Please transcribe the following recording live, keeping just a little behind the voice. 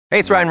Hey,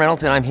 it's Ryan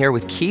Reynolds, and I'm here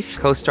with Keith,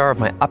 co-star of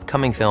my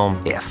upcoming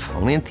film, If,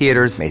 only in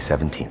theaters May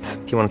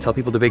 17th. Do you want to tell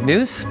people the big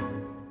news?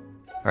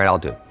 All right, I'll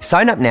do it.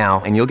 Sign up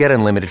now and you'll get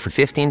unlimited for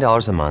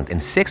 $15 a month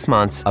and 6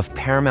 months of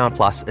Paramount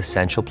Plus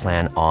Essential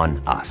Plan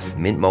on us.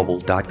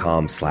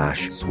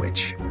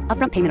 MintMobile.com/switch.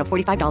 Upfront payment of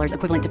 $45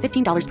 equivalent to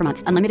 $15 per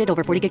month. Unlimited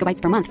over 40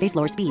 gigabytes per month. Face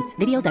lower speeds.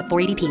 Videos at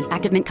 480p.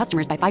 Active Mint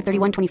customers by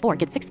 531.24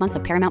 get 6 months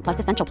of Paramount Plus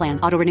Essential Plan.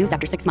 Auto renews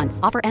after 6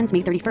 months. Offer ends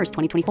May 31st,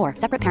 2024.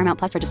 Separate Paramount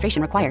Plus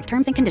registration required.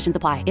 Terms and conditions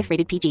apply if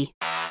rated PG.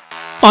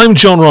 I'm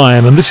John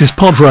Ryan, and this is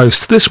Pod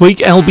Roast. This week,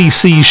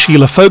 LBC's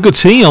Shelagh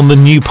Fogarty on the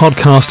new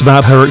podcast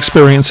about her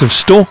experience of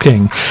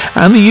stalking,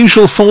 and the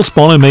usual false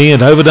bonhomie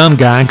and overdone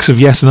gags of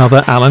yet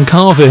another Alan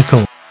Carr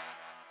vehicle.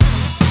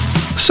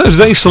 So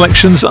today's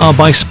selections are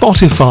by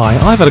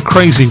Spotify. I've had a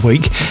crazy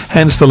week,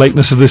 hence the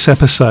lateness of this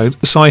episode,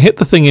 so I hit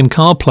the thing in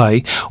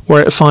CarPlay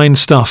where it finds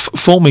stuff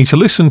for me to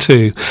listen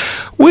to.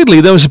 Weirdly,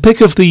 there was a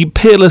pic of the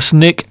peerless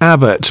Nick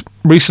Abbott.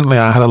 Recently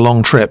I had a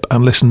long trip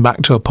and listened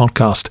back to a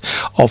podcast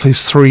of his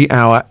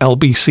 3-hour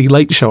LBC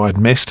Late Show I'd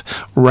missed,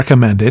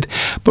 recommended,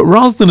 but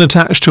rather than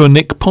attached to a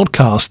Nick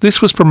podcast,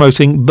 this was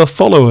promoting The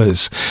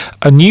Followers,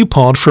 a new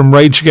pod from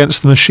Rage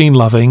Against the Machine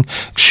loving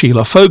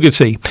Shelagh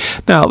Fogarty.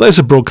 Now, there's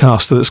a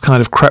broadcaster that's kind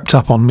of crept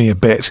up on me a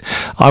bit.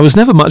 I was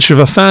never much of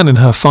a fan in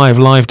her 5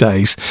 live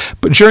days,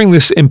 but during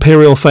this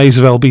imperial phase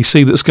of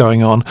LBC that's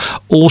going on,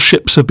 all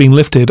ships have been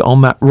lifted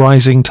on that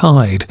rising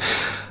tide.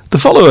 The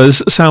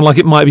Followers sound like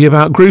it might be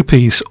about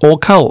groupies or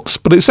cults,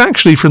 but it's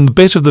actually from the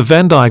bit of the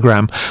Venn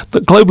diagram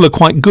that Global are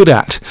quite good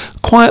at,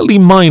 quietly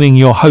mining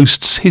your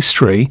host's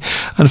history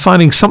and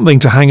finding something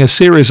to hang a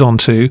series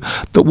onto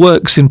that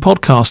works in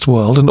podcast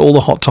world and all the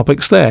hot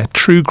topics there,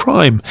 true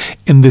crime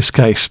in this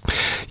case.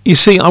 You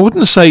see, I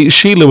wouldn't say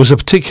Shelagh was a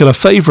particular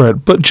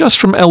favourite, but just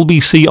from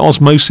LBC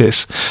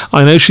osmosis,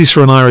 I know she's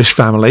from an Irish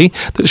family,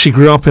 that she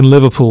grew up in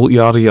Liverpool,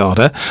 yada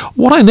yada.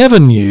 What I never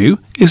knew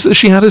is that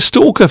she had a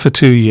stalker for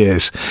 2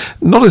 years.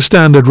 Not a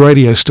standard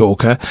radio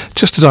stalker.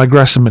 Just to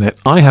digress a minute,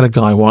 I had a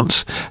guy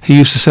once who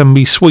used to send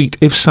me sweet,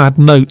 if sad,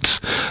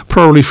 notes,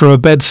 probably from a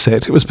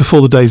bedsit. It was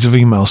before the days of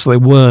email, so they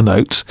were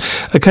notes.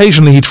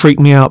 Occasionally he'd freak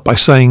me out by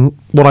saying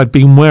what I'd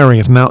been wearing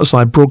at an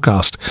outside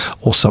broadcast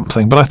or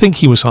something, but I think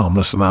he was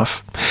harmless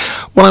enough.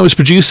 When I was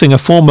producing a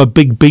former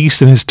big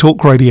beast in his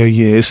talk radio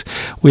years,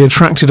 we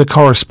attracted a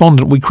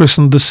correspondent we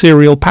christened the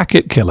Serial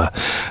Packet Killer.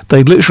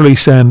 They'd literally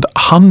send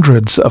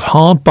hundreds of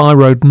hard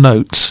by-road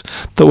notes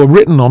that were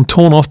written on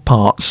torn-off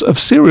parts of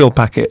cereal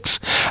packets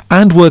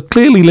and were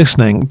clearly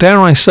listening, dare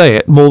I say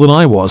it, more than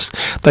I was.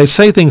 They'd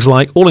say things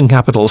like, all in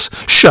capitals,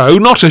 "Show,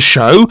 not a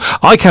show.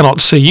 I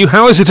cannot see you.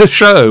 How is it a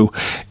show?"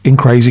 in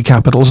crazy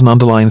capitals and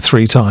underlined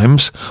 3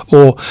 times.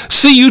 Or,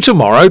 "See you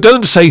tomorrow.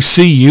 Don't say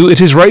see you.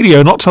 It is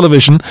radio, not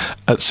television,"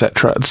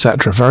 etc.,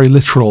 etc. Very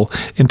literal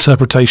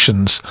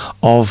interpretations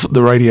of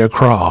the radio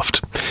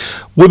craft.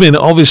 Women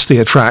obviously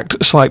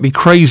attract slightly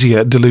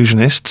crazier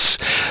delusionists.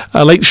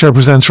 A late show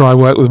presenter I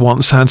worked with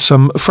once had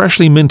some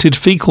freshly minted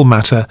fecal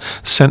matter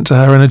sent to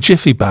her in a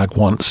jiffy bag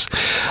once.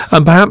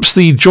 And perhaps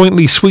the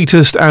jointly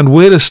sweetest and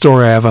weirdest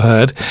story I ever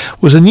heard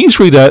was a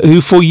newsreader who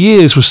for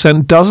years was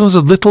sent dozens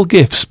of little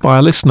gifts by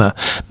a listener.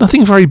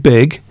 Nothing very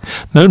big.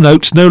 No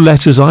notes, no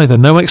letters either,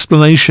 no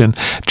explanation.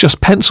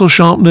 Just pencil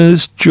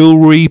sharpeners,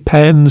 jewellery,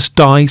 pens,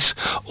 dice,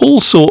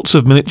 all sorts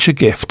of miniature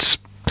gifts.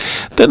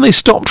 Then they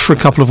stopped for a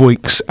couple of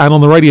weeks, and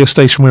on the radio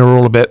station we were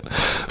all a bit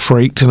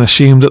freaked and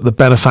assumed that the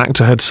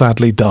benefactor had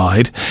sadly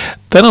died.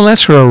 Then a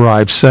letter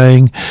arrived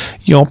saying,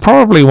 "You're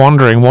probably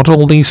wondering what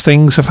all these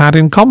things have had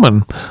in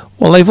common.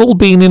 Well, they've all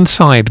been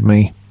inside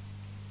me."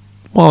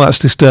 Well, that's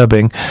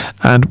disturbing,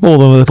 and more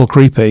than a little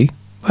creepy.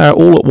 They're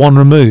all at one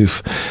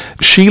remove.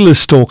 Shelagh's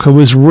stalker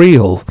was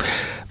real.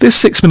 This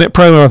 6-minute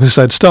promo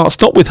episode starts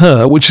not with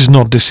her, which is an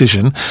odd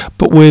decision,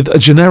 but with a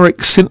generic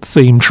synth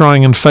theme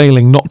trying and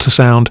failing not to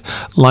sound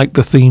like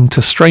the theme to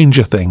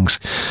Stranger Things.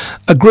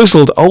 A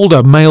grizzled,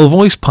 older male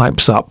voice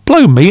pipes up.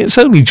 "Blow me, it's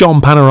only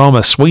John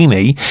Panorama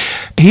Sweeney."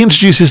 He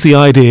introduces the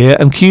idea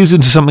and cues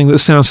into something that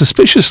sounds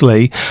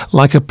suspiciously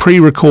like a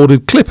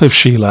pre-recorded clip of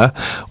Shelagh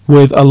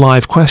with a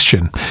live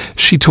question.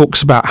 She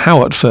talks about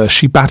how at first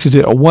she batted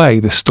it away,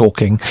 this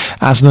stalking,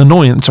 as an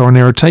annoyance or an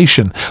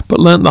irritation, but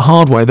learnt the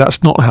hard way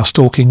that's not how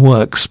stalking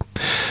works.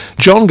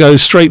 John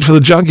goes straight for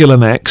the jugular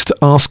next,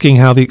 asking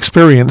how the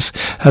experience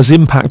has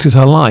impacted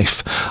her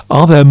life.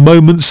 Are there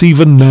moments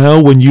even now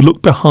when you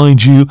look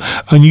behind you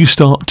and you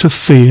start to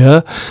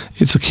fear?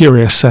 It's a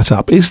curious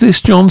setup. Is this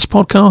John's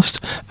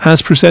podcast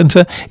as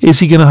presenter? Is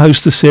he going to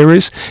host the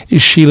series?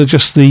 Is Shelagh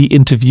just the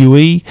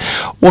interviewee?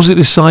 Was it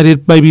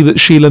decided maybe that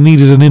Shelagh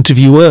needed an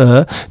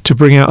interviewer to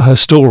bring out her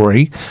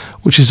story,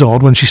 which is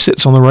odd when she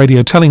sits on the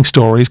radio telling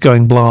stories,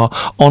 going blah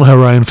on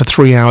her own for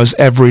 3 hours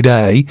every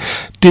day?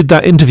 Did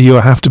that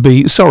interviewer have to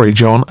be, sorry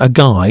John, a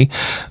guy?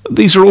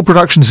 These are all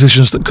production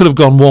decisions that could have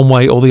gone one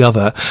way or the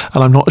other,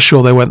 and I'm not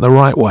sure they went the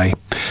right way.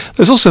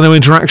 There's also no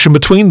interaction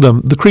between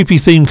them. The creepy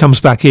theme comes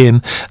back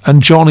in,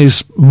 and John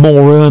is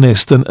more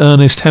earnest than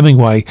Ernest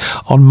Hemingway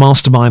on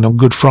Mastermind on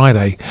Good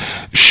Friday.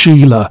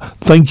 "Shelagh,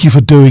 thank you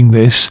for doing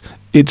this.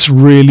 It's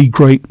really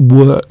great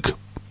work."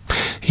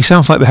 He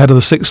sounds like the head of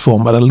the sixth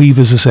form at a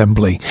leavers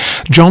assembly.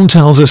 John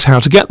tells us how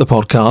to get the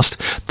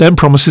podcast, then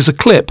promises a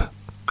clip.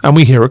 And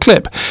we hear a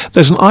clip.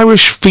 There's an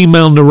Irish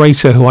female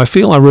narrator who I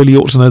feel I really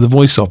ought to know the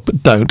voice of,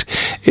 but don't.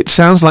 It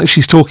sounds like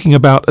she's talking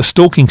about a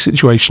stalking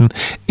situation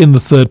in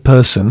the third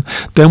person.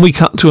 Then we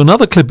cut to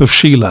another clip of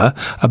Sheila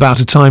about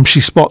a time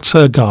she spots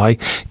her guy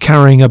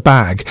carrying a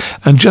bag,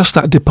 and just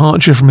that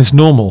departure from his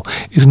normal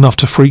is enough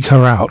to freak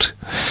her out.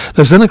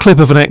 There's then a clip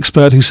of an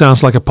expert who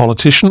sounds like a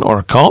politician or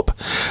a cop.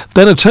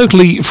 Then a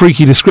totally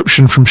freaky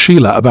description from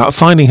Sheila about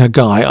finding her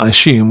guy, I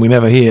assume we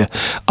never hear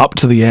up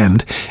to the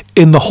end,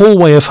 in the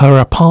hallway of her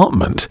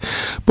apartment.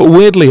 But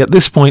weirdly, at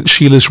this point,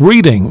 Sheila's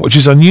reading, which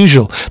is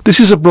unusual. This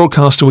is a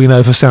broadcaster we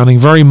know for sounding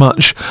very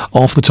much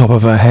off the top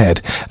of her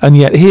head, and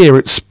yet here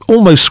it's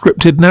almost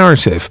scripted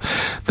narrative.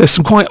 There's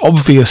some quite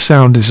obvious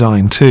sound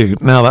design too.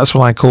 Now that's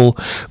what I call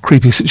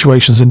creepy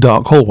situations in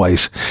dark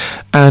hallways.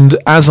 And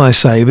as I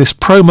say, this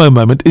promo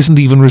moment isn't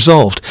even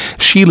resolved.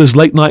 Sheila's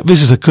late night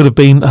visitor could have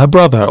been her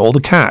brother, or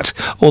the cat,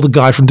 or the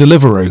guy from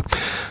Deliveroo.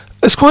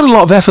 There's quite a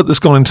lot of effort that's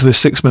gone into this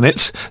 6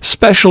 minutes.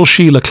 Special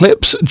Sheila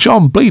clips,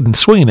 John Bleeding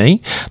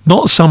Sweeney,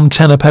 not some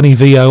tenner penny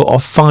VO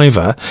off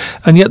Fiverr,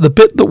 and yet the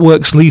bit that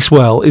works least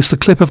well is the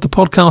clip of the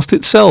podcast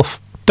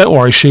itself. Don't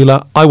worry,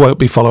 Sheila, I won't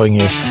be following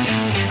you.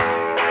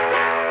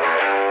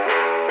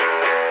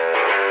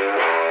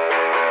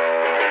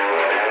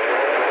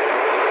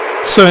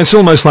 So it's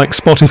almost like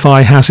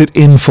Spotify has it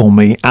in for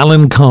me.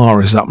 Alan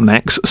Carr is up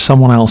next,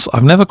 someone else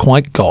I've never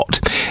quite got.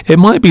 It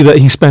might be that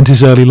he spent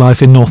his early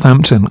life in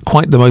Northampton,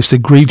 quite the most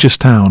egregious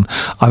town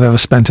I've ever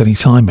spent any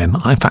time in.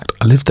 In fact,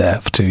 I lived there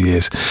for 2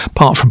 years,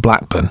 apart from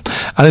Blackburn.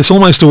 And it's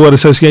almost a word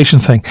association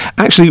thing.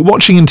 Actually,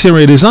 watching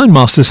Interior Design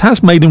Masters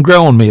has made him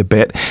grow on me a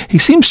bit. He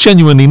seems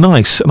genuinely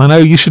nice, and I know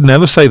you should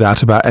never say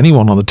that about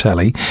anyone on the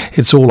telly.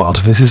 It's all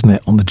artifice, isn't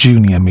it, on the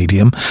junior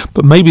medium?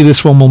 But maybe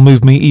this one will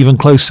move me even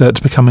closer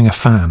to becoming a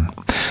fan.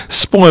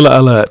 Spoiler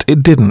alert,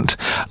 it didn't.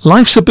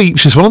 Life's a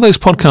Beach is one of those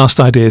podcast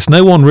ideas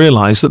no one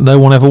realised that no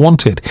one ever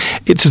wanted.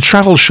 It's a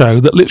travel show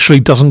that literally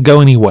doesn't go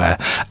anywhere.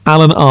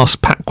 Alan asks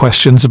Pat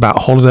questions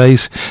about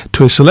holidays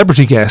to his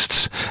celebrity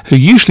guests, who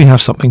usually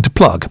have something to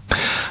plug.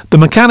 The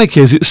mechanic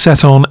is it's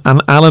set on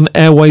an Alan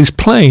Airways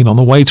plane on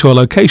the way to a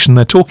location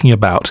they're talking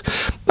about.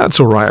 That's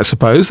alright, I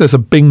suppose. There's a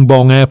Bing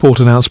Bong airport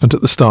announcement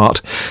at the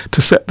start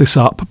to set this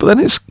up, but then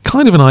it's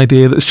kind of an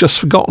idea that's just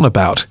forgotten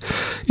about.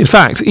 In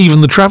fact,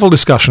 even the travel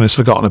discussion is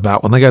forgotten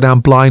about when they go down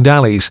blind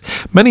alleys,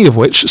 many of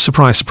which,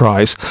 surprise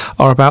surprise,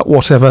 are about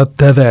whatever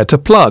they're there to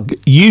plug,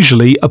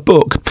 usually a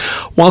book.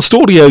 Whilst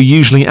audio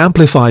usually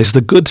amplifies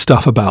the good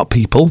stuff about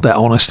people, their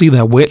honesty,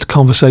 their wit,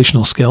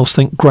 conversational skills,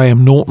 think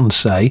Graham Norton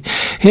say,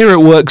 here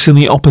it works in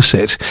the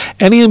opposite.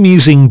 Any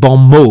amusing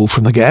bon mot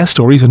from the guest,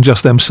 or even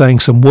just them saying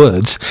some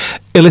words,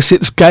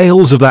 elicits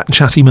gales of that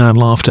chatty man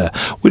laughter,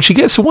 which he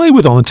gets away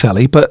with on the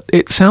telly, but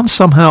it sounds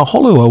somehow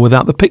hollower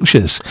without the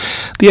pictures.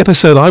 The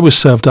episode I was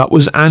served up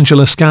was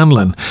Angela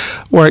Scanlon.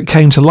 Where it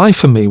came to life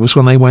for me was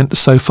when they went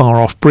so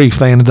far off brief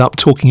they ended up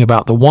talking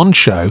about the One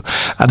Show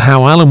and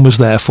how Alan was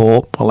there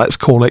for, well, let's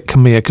call it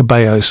Camilla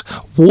Cabello's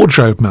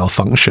wardrobe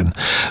malfunction.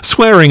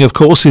 Swearing, of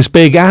course, is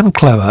big and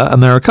clever,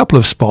 and there are a couple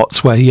of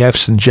spots where he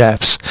F's and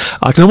Jeffs.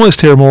 I can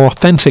almost hear a more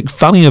authentic,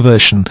 funnier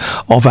version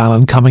of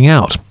Alan coming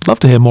out. Love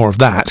to hear more of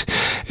that.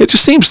 It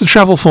just seems the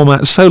travel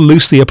format's so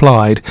loosely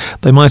applied,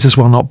 they might as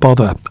well not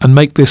bother and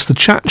make this the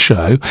chat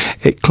show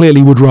it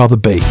clearly would rather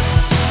be.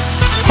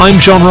 I'm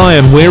John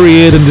Ryan,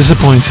 weary-eared and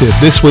disappointed,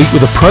 this week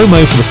with a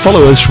promo for the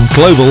followers from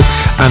Global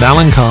and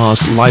Alan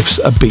Carr's Life's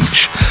a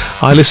Beach.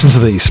 I listen to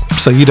these,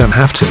 so you don't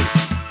have to.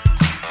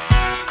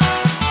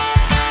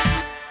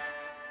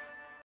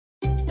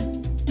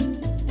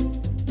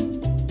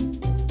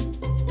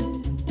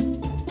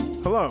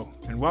 Hello,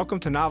 and welcome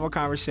to Novel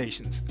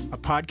Conversations, a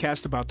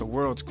podcast about the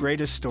world's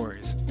greatest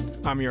stories.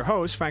 I'm your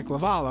host, Frank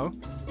Lavallo,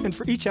 and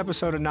for each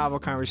episode of Novel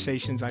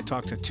Conversations, I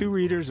talk to two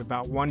readers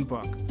about one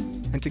book.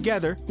 And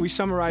together, we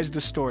summarize the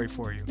story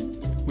for you.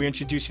 We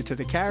introduce you to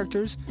the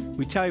characters,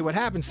 we tell you what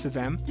happens to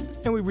them,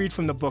 and we read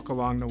from the book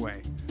along the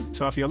way.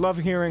 So if you love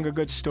hearing a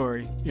good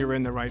story, you're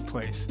in the right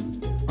place.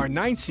 Our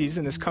 9th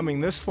season is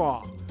coming this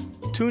fall.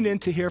 Tune in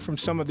to hear from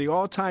some of the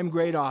all-time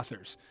great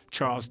authors,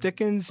 Charles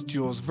Dickens,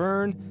 Jules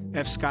Verne,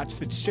 F. Scott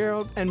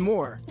Fitzgerald, and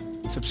more.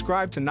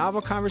 Subscribe to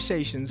Novel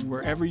Conversations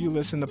wherever you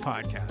listen to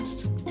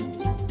podcasts.